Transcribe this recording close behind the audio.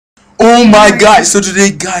Oh my god. So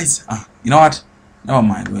today, guys, you know what? Never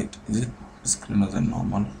mind. Wait, is it screen wasn't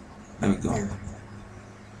normal? There we go.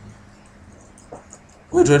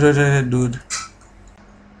 Wait, dude.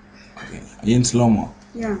 Okay, are you in slow mo?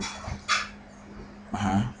 Yeah.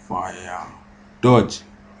 Fire. Dodge.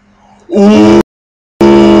 Oh,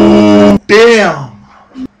 damn.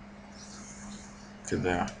 Okay,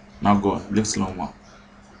 there. Now go. Live slow mo.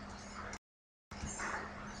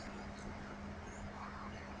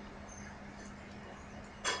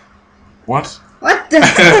 What? What the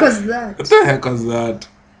heck was that? What the heck was that?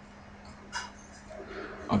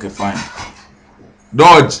 Okay, fine.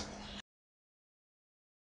 Dodge.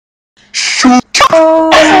 Shoot.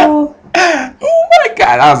 Oh. Oh my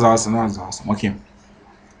god, that was awesome. That was awesome. Okay.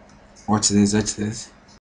 Watch this. Watch this.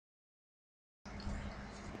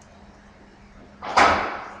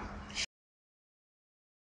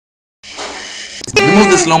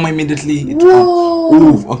 Remove the slow mo immediately. Whoa.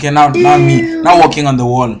 Ooh. Okay, now me. Now walking on the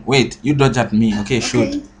wall. Wait, you dodge at me. Okay,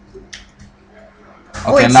 shoot.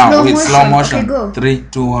 Okay, now wait, slow motion. Okay, go. 3,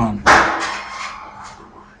 2, 1.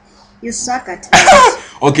 You suck at it.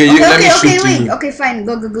 Okay, let me shoot wait. you. Okay, fine.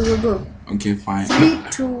 Go. Okay, fine. 3,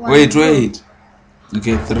 2, 1. Wait. Go.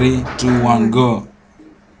 Okay, 3, 2, 1, go.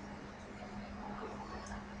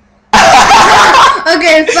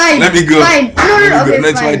 Okay, fine. Let me go. Fine. No. Okay, no,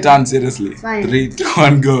 it's my fine. turn, seriously. Fine. 3, 2,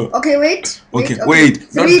 1, go. Okay, wait. Okay,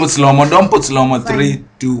 wait. Don't put slow mo. 3,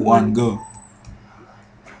 2, 1, go.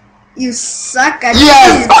 You suck at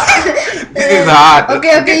Yes! it. This is hard.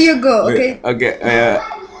 Okay, you go. Wait, Okay.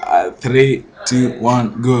 3, 2,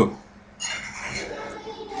 1, go.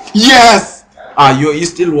 Yes! You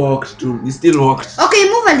still walked too. You still walked. Okay,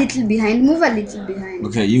 move a little behind.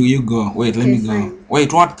 Okay, you go. Wait, let me go. Fine.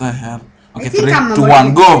 Wait, what the hell? Okay, I think 3, I'm 2, about 1,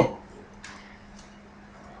 to go.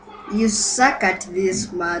 You suck at this,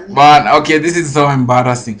 man. But okay, this is so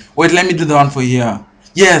embarrassing. Wait, let me do the one for here.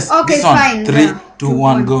 Yes, Okay, this one. fine. 3, Yeah. 2,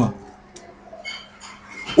 1, go.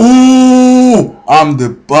 Ooh, I'm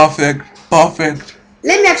the perfect.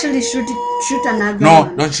 Let me actually shoot another No,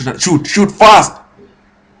 one. don't shoot. Shoot fast.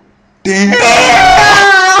 Damn.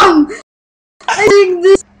 I think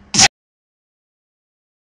this.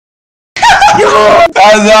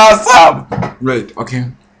 That's awesome. Right, okay.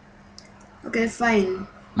 Okay, fine.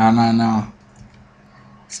 No.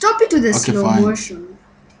 Stop it with the Okay, slow fine. motion.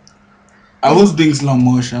 I was doing slow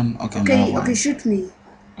motion. Okay, Okay, now okay, shoot me.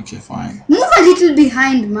 Okay, fine. Move a little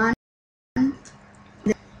behind, man.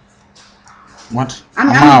 What?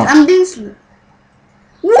 I'm doing slow.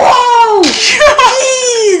 Whoa!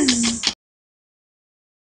 Jeez!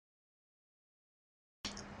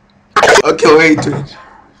 Okay, wait.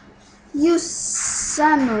 You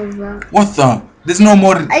son of a... What the? There's no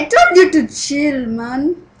more. I told you to chill,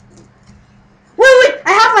 man. Wait.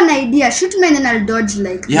 I have an idea. Shoot me and then I'll dodge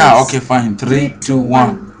like Yeah, this. okay, fine. 3, 2,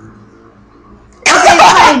 1. Okay,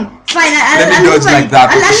 fine. Let me dodge like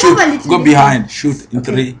that. Shoot. Go behind. Shoot in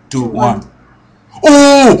 3, 2, 1.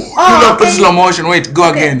 Oh! You don't put slow motion. Wait, go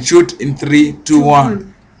again. Shoot in 3, 2,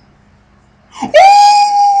 1.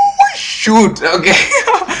 Shoot. Okay.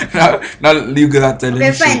 now you got that.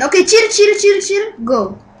 Okay, fine. Okay, chill.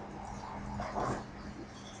 Go.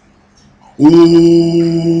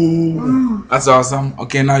 Ooh. That's awesome.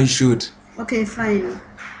 Okay, now you shoot. Okay, fine.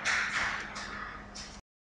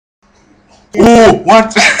 Oh,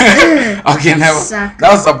 what? Okay, never. Suck.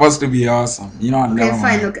 That was supposed to be awesome. You know, Okay, never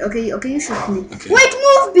fine. mind. Okay, you shoot me. Okay. Wait,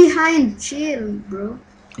 move behind. Chill, bro.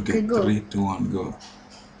 Okay, go. 3, 2, 1, go.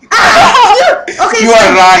 Okay, You are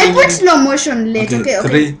fine. running. I put slow motion late. Okay.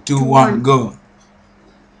 3, 2, 1, go.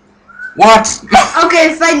 What?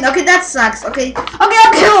 Okay, fine. Okay, that sucks. Okay.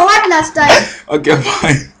 What last time? Okay,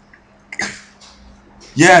 fine.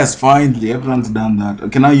 Yes, finally, everyone's done that.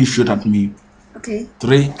 Okay, now you shoot at me. Okay.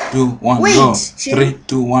 3, 2, 1, Wait, go. chill. 3,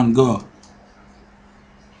 2, 1, go.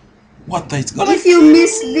 What the? It's gonna. If you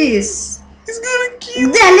miss this, It's gonna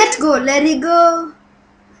kill. there. Let it go.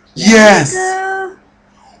 Yes.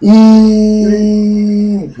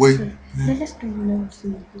 Ooh. Wait.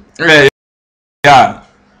 Yeah.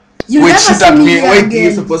 You Wait, never shoot see at me me. here Wait, again.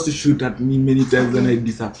 you're supposed to shoot at me many times when I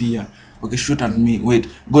disappear. Okay, shoot at me. Wait,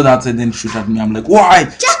 go that side then shoot at me. I'm like, why?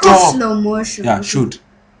 Check out Stop. slow motion. Yeah, shoot.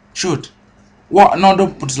 What? No,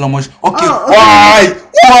 don't put slow motion. Okay, Oh, okay.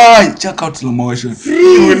 Why? Check out slow motion.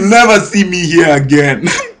 You will never see me here again.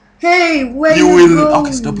 Hey, where You you will. going?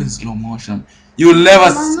 Okay, stop in slow motion. You will never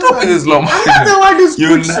stop in slow motion. I'm not the one who's You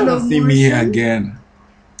will put never slow see me here motion. again.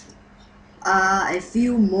 A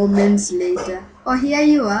few moments later. Oh, here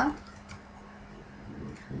you are.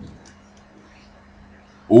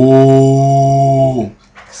 Oh,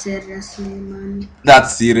 Seriously, man.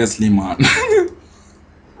 that's seriously, man.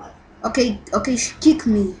 Okay, kick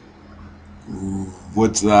me. Ooh,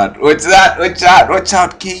 what's that? Watch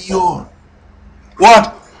out, KO.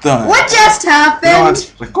 What the? What just happened?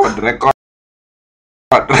 You know what? Record.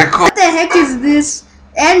 What the heck is this?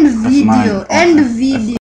 End video.